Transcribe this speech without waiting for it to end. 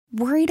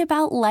Worried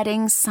about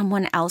letting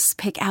someone else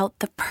pick out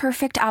the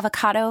perfect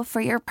avocado for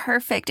your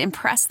perfect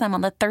impress them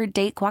on the third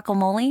date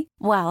guacamole?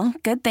 Well,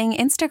 good thing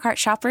Instacart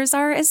shoppers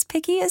are as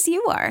picky as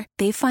you are.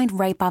 They find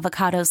ripe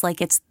avocados like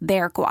it's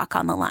their guac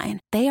on the line.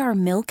 They are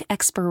milk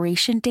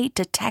expiration date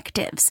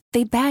detectives.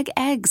 They bag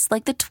eggs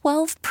like the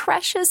 12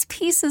 precious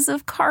pieces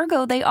of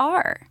cargo they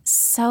are.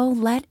 So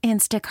let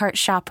Instacart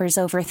shoppers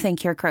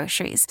overthink your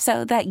groceries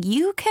so that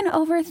you can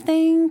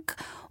overthink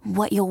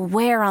what you'll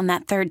wear on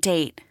that third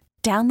date.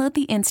 Download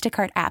the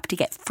Instacart app to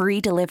get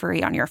free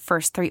delivery on your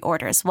first 3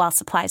 orders while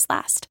supplies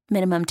last.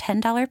 Minimum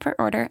 $10 per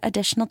order.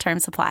 Additional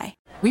terms apply.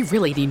 We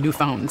really need new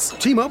phones.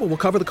 T-Mobile will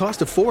cover the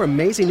cost of 4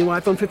 amazing new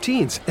iPhone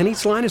 15s, and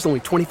each line is only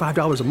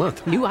 $25 a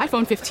month. New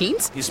iPhone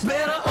 15s? It's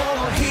better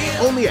over here.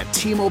 Only at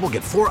T-Mobile,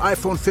 get 4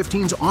 iPhone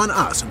 15s on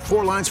us and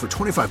 4 lines for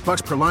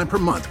 $25 per line per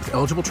month with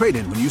eligible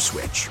trade-in when you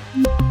switch.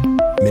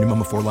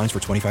 Minimum of 4 lines for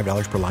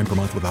 $25 per line per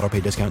month with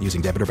autopay discount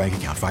using debit or bank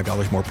account.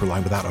 $5 more per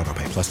line without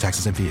autopay, plus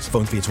taxes and fees.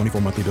 Phone fee at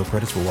 24 monthly bill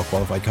credits for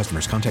well-qualified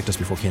customers. Contact us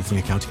before canceling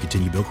account to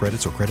continue bill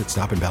credits or credit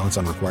stop and balance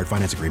on required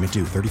finance agreement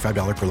due.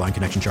 $35 per line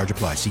connection charge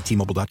applies. See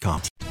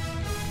T-Mobile.com.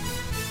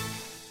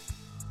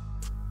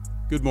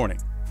 Good morning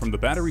from the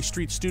Battery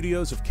Street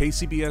studios of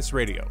KCBS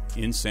Radio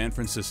in San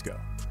Francisco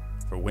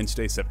for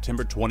Wednesday,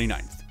 September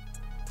 29th.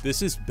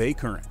 This is Bay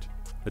Current,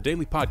 a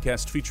daily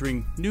podcast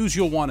featuring news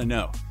you'll want to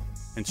know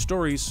and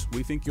stories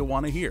we think you'll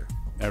want to hear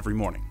every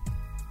morning.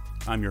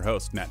 I'm your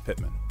host, Matt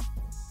Pittman.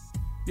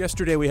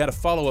 Yesterday, we had a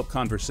follow-up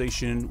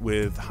conversation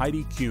with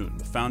Heidi Kuhn,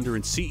 the founder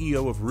and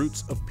CEO of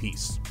Roots of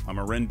Peace, a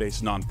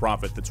Marin-based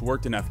nonprofit that's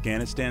worked in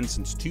Afghanistan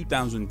since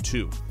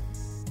 2002.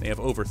 They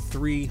have over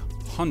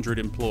 300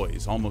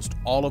 employees, almost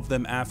all of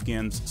them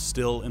Afghans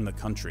still in the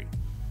country.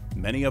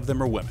 Many of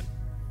them are women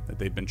that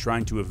they've been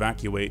trying to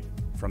evacuate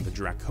from the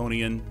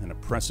draconian and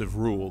oppressive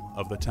rule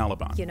of the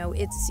Taliban. You know,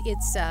 it's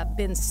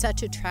been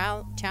such a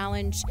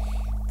challenge.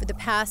 For the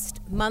past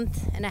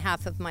month and a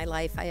half of my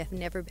life, I have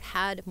never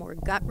had a more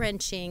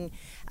gut-wrenching,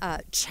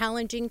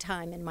 challenging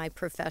time in my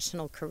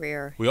professional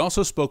career. We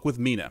also spoke with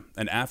Mina,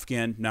 an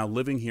Afghan now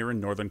living here in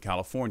Northern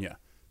California,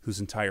 whose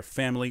entire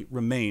family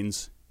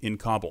remains in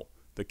Kabul,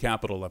 the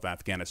capital of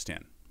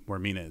Afghanistan, where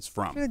Mina is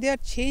from. They are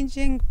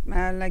changing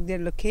like their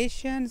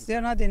locations.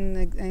 They're not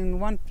in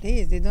one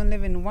place. They don't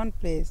live in one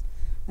place.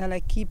 They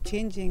like keep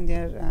changing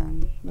their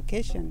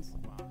locations.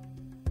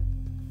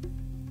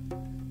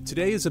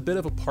 Today is a bit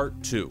of a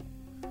part 2.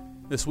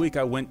 This week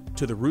I went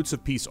to the Roots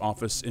of Peace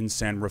office in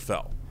San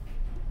Rafael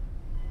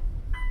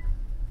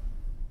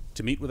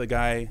to meet with a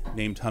guy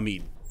named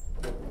Hamid.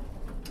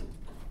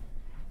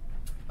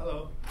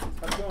 Hello.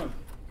 How's it going?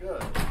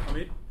 Good.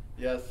 Hamid?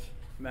 Yes.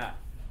 Matt.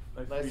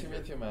 Nice to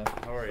meet you, Matt.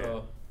 How are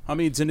you?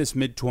 Hamid's in his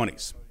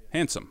mid-20s,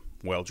 handsome,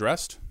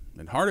 well-dressed,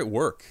 and hard at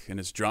work in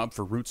his job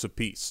for Roots of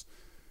Peace.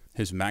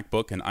 His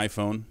MacBook and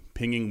iPhone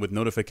pinging with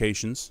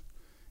notifications.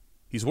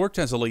 He's worked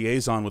as a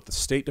liaison with the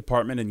State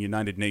Department and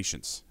United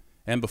Nations,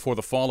 and before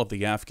the fall of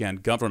the Afghan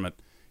government,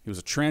 he was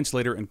a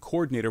translator and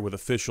coordinator with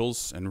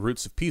officials and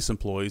Roots of Peace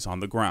employees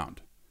on the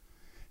ground.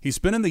 He's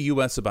been in the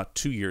U.S. about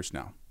 2 years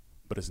now,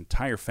 but his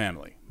entire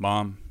family,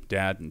 mom,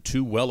 dad, and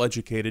 2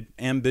 well-educated,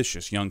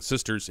 ambitious young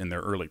sisters in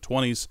their early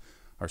 20s,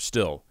 are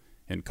still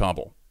in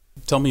Kabul.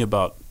 Tell me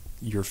about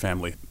your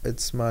family.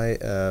 It's my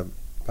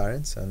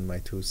parents and my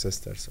 2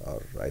 sisters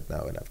are right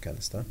now in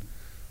Afghanistan.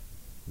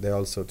 They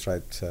also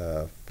tried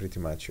pretty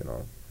much,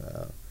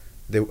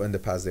 they in the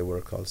past they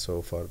work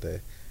also for the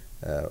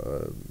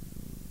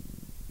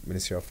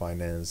Ministry of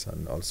Finance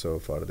and also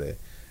for the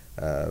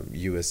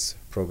U.S.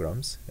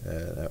 programs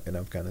in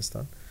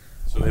Afghanistan.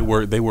 So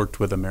they worked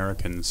with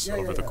Americans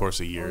over the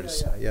course of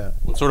years. Yeah.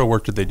 What sort of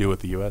work did they do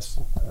with the U.S.?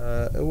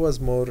 It was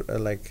more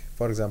like,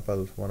 for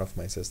example, one of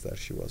my sisters,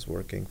 she was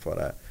working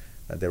for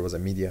there was a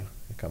media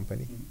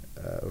company,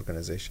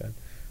 organization,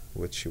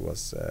 which she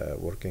was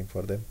working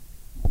for them.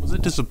 Was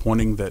it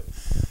disappointing that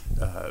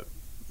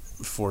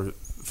for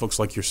folks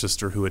like your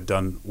sister who had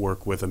done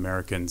work with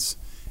Americans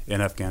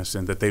in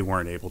Afghanistan that they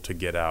weren't able to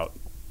get out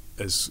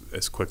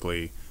as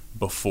quickly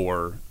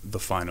before the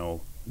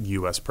final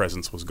U.S.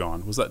 presence was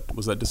gone? Was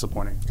that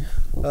disappointing?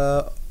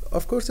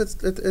 Of course,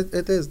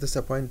 it is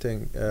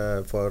disappointing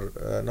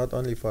for not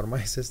only for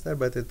my sister,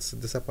 but it's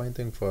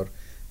disappointing for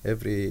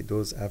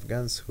those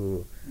Afghans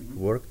who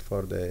worked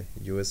for the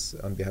U.S.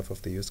 on behalf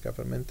of the U.S.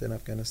 government in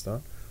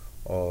Afghanistan,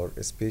 or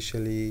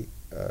especially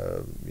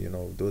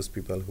those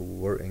people who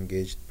were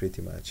engaged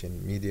pretty much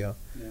in media,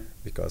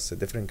 because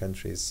different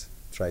countries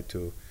try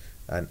to,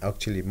 and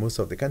actually most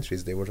of the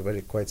countries, they were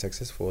quite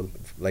successful,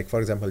 like for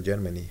example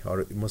Germany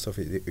or most of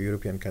the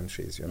European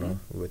countries,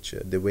 which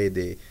the way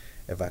they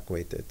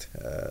evacuated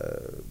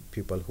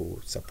people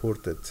who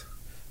supported.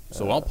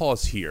 So I'll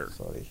pause here.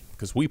 Sorry.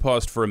 Because we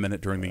paused for a minute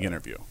during the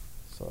interview.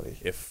 Sorry.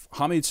 If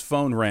Hamid's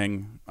phone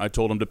rang, I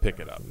told him to pick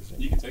it up.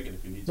 You can take it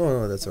if you need to.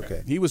 No, that's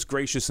okay. He was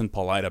gracious and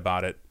polite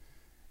about it,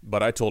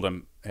 but I told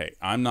him, hey,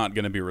 I'm not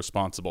going to be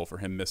responsible for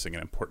him missing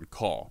an important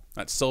call.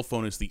 That cell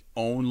phone is the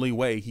only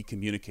way he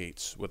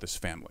communicates with his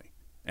family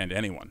and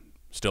anyone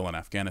still in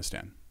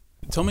Afghanistan.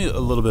 Tell me a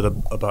little bit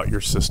about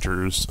your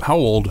sisters. How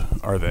old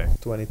are they?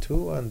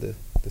 22 and the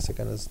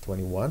second is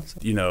 21.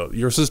 You know,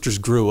 your sisters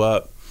grew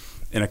up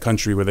in a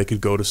country where they could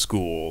go to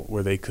school,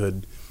 where they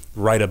could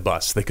ride a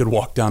bus, they could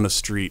walk down a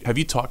street. Have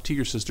you talked to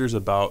your sisters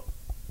about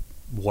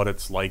what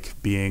it's like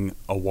being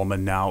a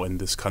woman now in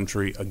this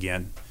country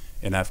again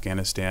in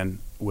Afghanistan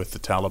with the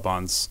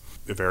Taliban's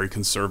very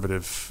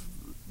conservative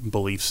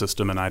belief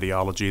system and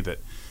ideology that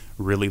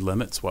really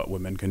limits what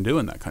women can do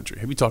in that country?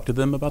 Have you talked to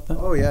them about that?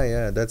 Oh,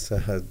 yeah. That's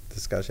a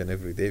discussion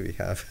every day we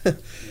have.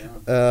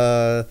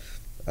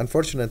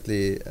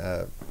 Unfortunately,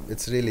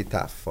 it's really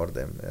tough for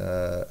them,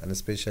 and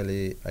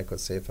especially, I could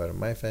say, for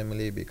my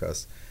family,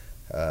 because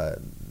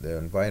the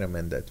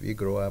environment that we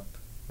grow up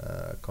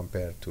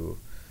compared to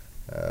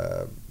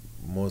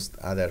most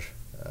other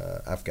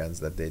Afghans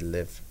that they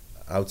live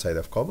outside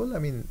of Kabul, I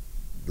mean,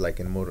 like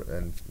in more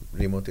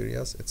remote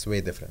areas, it's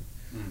way different.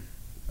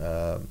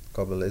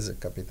 Kabul is a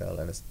capital,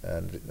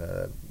 and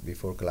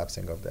before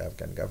collapsing of the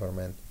Afghan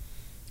government,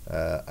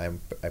 I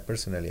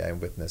personally am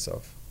witness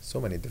of so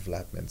many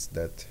developments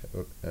that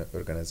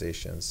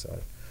organizations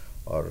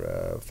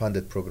or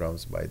funded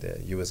programs by the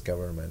U.S.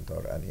 government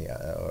or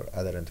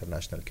other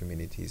international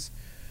communities,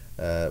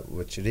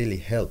 which really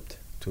helped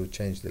to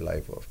change the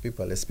life of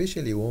people,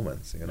 especially women.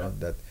 You know,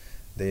 that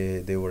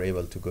they were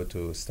able to go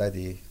to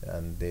study,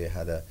 and they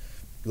had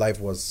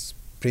life was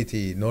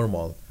pretty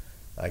normal.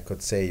 I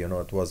could say, you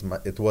know,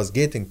 it was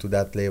getting to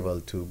that level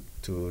to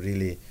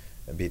really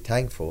be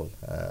thankful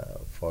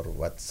for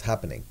what's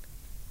happening.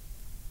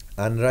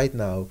 And right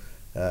now,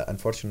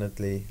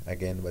 unfortunately,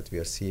 again, what we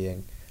are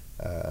seeing,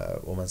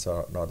 women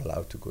are not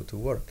allowed to go to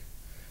work,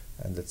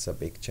 and that's a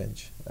big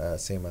change.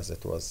 Same as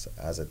it was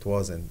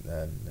in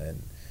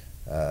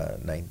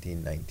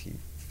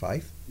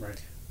 1995.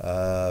 Right.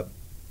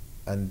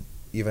 And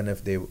even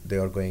if they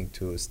are going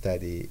to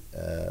study,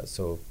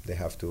 so they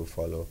have to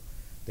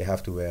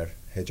wear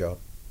hijab,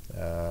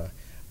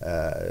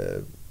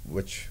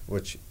 which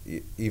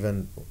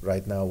even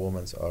right now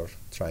women are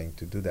trying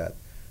to do that,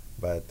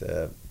 but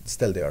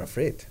still they are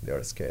afraid, they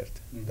are scared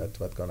that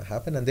what's going to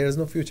happen, and there is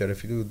no future.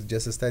 If you do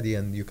just a study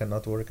and you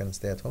cannot work and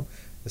stay at home,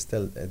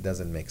 still it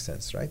doesn't make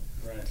sense, right?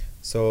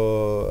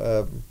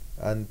 So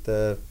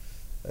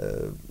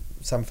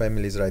some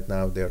families right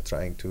now, they are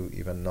trying to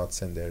even not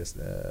send their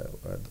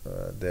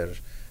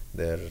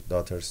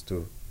daughters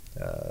to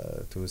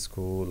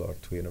school or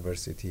to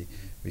university,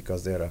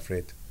 because they are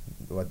afraid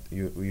what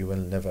you will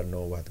never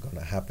know what's going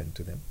to happen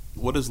to them.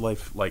 What is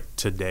life like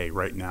today,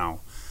 right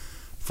now,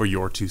 for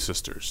your two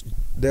sisters?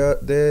 They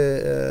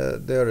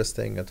are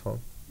staying at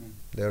home.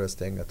 They are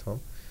staying at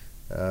home.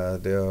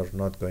 They are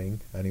not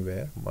going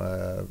anywhere.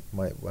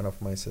 One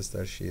of my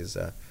sisters, she's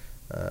a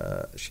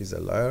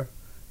lawyer.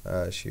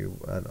 She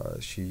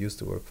used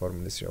to work for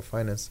Ministry of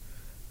Finance,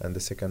 and the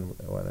second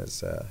one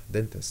is a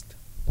dentist.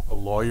 A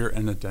lawyer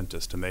and a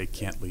dentist, and they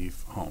can't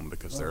leave home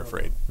because they're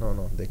afraid.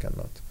 No, they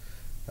cannot,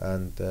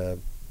 and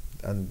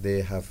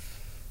they have,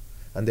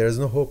 and there is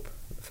no hope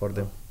for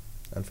them,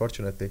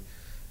 unfortunately.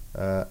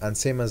 And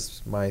same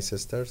as my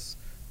sisters,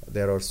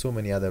 there are so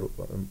many other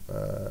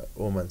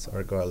women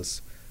or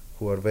girls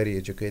who are very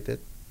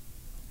educated,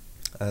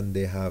 and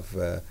they have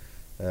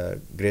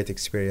great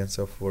experience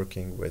of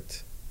working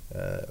with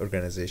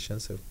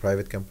organizations or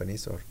private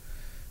companies, or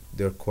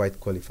they're quite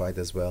qualified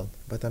as well.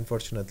 But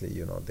unfortunately,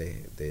 you know,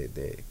 they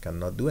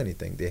cannot do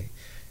anything.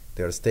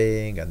 They're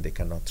staying, and they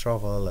cannot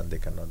travel, and they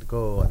cannot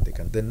go, and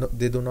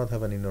they do not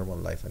have any normal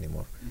life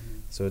anymore.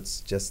 So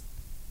it's just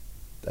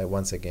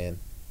once again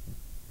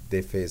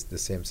they face the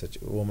same such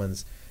women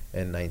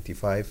in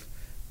 95,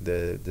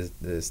 the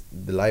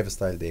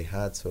lifestyle they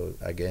had. So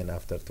again,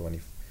 after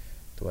 20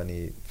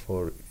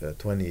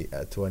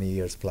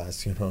 years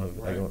plus, you know,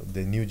 right.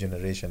 The new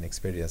generation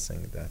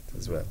experiencing that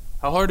as well.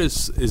 How hard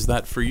is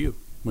that for you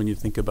when you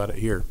think about it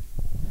here?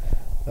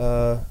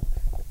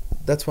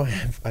 That's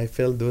why I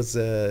filled those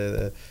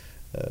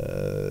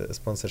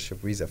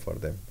sponsorship visa for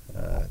them.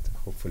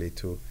 Hopefully,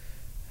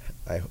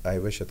 I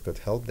wish it could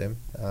help them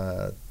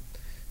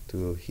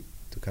to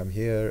come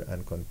here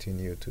and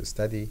continue to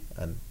study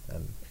and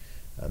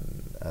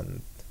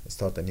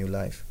start a new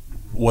life.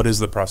 What is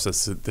the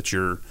process that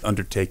you're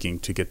undertaking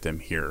to get them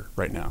here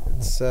right now?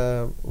 It's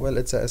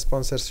it's a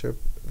sponsorship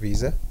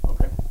visa,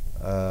 okay,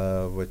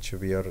 which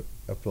we are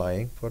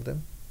applying for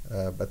them.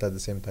 But at the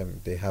same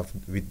time, they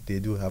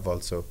do have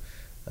also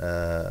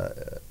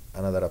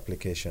another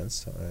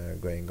applications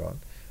going on.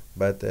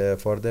 But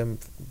for them,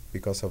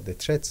 because of the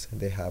threats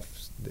they have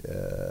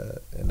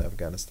in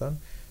Afghanistan,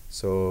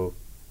 so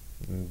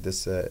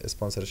this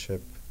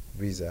sponsorship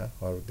visa,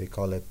 or they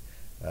call it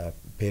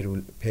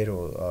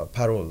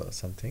parole or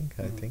something,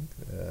 I think.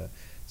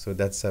 So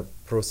that's a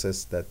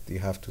process that you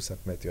have to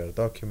submit your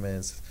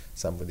documents,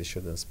 somebody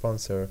shouldn't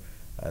sponsor,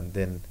 and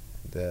then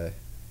the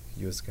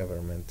U.S.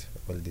 government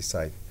will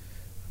decide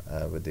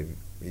with the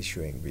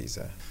issuing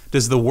visa.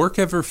 Does the work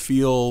ever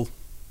feel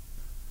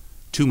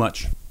too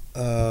much?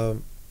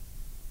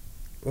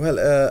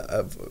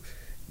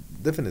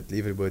 Definitely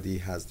everybody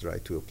has the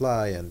right to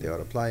apply, and they are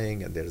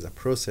applying, and there is a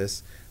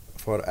process.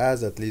 for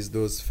us, at least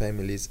those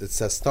families,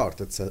 it's a start.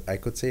 I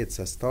could say it's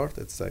a start.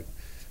 It's like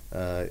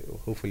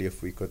hopefully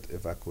if we could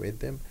evacuate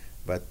them,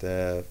 but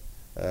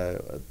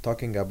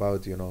talking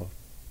about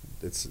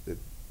it's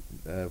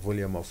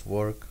volume of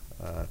work.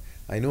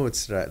 I know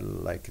it's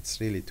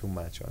it's really too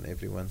much on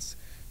everyone's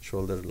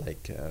shoulder.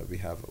 We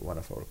have one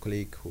of our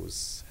colleagues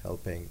who's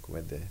helping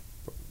with the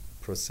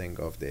processing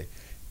of the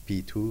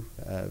P2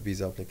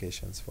 visa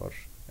applications for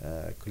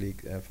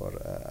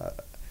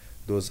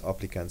those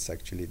applicants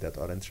actually that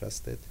are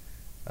interested.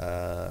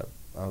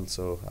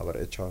 Also, our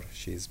HR,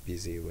 she's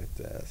busy with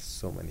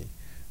so many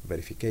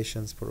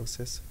verifications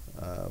process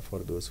for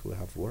those who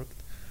have worked.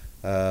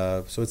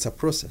 So it's a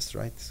process,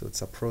 right? So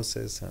it's a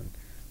process, and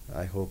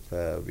I hope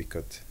we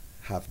could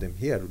have them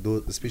here,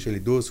 especially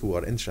those who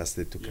are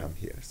interested to come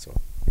here. So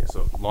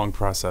long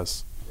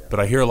process, but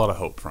I hear a lot of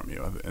hope from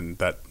you, and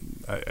that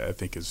I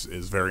think is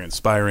very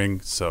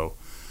inspiring. So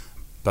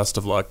best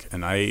of luck,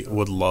 and I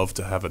would love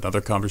to have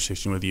another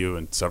conversation with you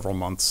in several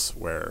months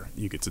where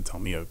you get to tell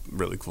me a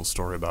really cool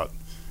story about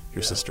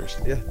your sisters.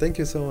 Yeah, thank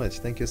you so much.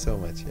 Thank you so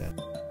much. Yeah.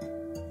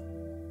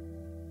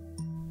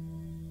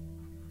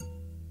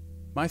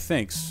 My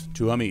thanks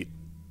to Hamid.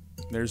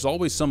 There's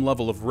always some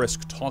level of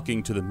risk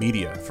talking to the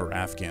media for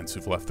Afghans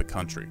who've left the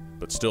country,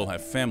 but still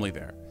have family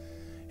there.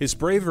 His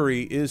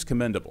bravery is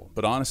commendable,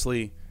 but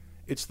honestly,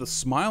 it's the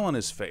smile on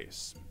his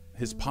face,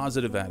 his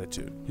positive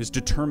attitude, his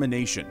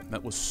determination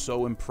that was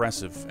so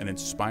impressive and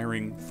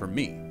inspiring for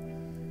me.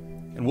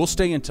 And we'll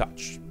stay in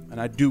touch,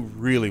 and I do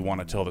really want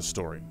to tell the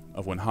story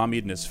of when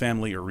Hamid and his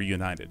family are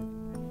reunited,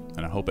 and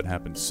I hope it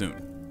happens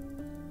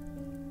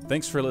soon.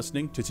 Thanks for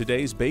listening to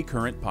today's Bay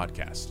Current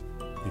podcast.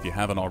 If you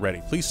haven't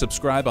already, please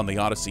subscribe on the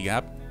Odyssey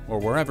app or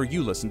wherever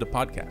you listen to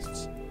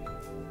podcasts.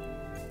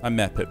 I'm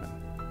Matt Pittman.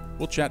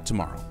 We'll chat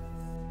tomorrow.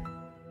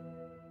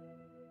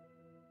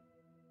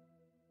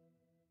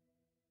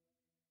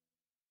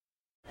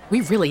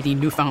 We really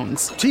need new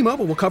phones.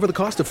 T-Mobile will cover the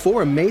cost of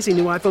 4 amazing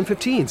new iPhone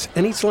 15s,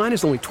 and each line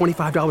is only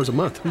 $25 a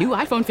month. New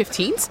iPhone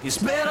 15s? It's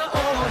better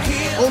over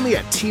here. Only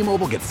at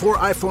T-Mobile, get 4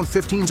 iPhone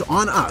 15s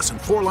on us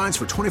and 4 lines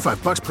for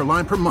 $25 per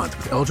line per month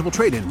with eligible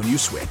trade-in when you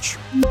switch.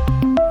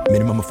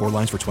 Minimum of 4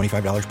 lines for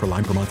 $25 per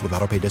line per month with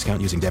autopay discount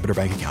using debit or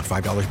bank account.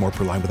 $5 more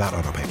per line without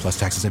autopay, plus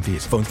taxes and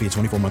fees. Phone fee at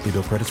 24 monthly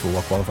bill credits for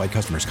well-qualified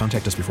customers.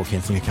 Contact us before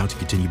canceling account to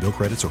continue bill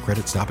credits or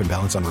credit stop and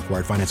balance on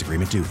required finance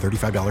agreement due.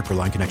 $35 per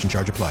line connection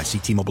charge applies. See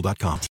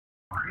T-Mobile.com.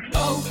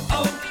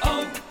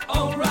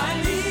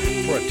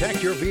 O'Reilly.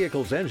 Protect your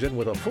vehicle's engine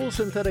with a full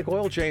synthetic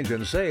oil change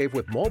and save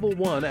with Mobil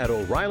 1 at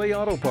O'Reilly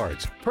Auto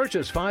Parts.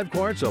 Purchase 5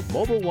 quarts of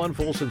Mobil 1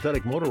 full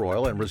synthetic motor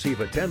oil and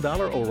receive a $10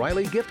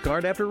 O'Reilly gift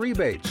card after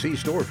rebate. See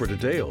store for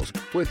details.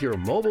 With your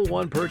Mobil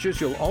 1 purchase,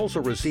 you'll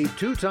also receive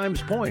 2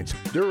 times points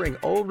during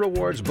O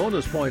Rewards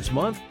Bonus Points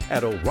Month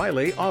at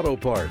O'Reilly Auto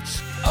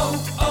Parts.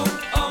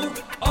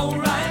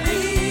 O'Reilly.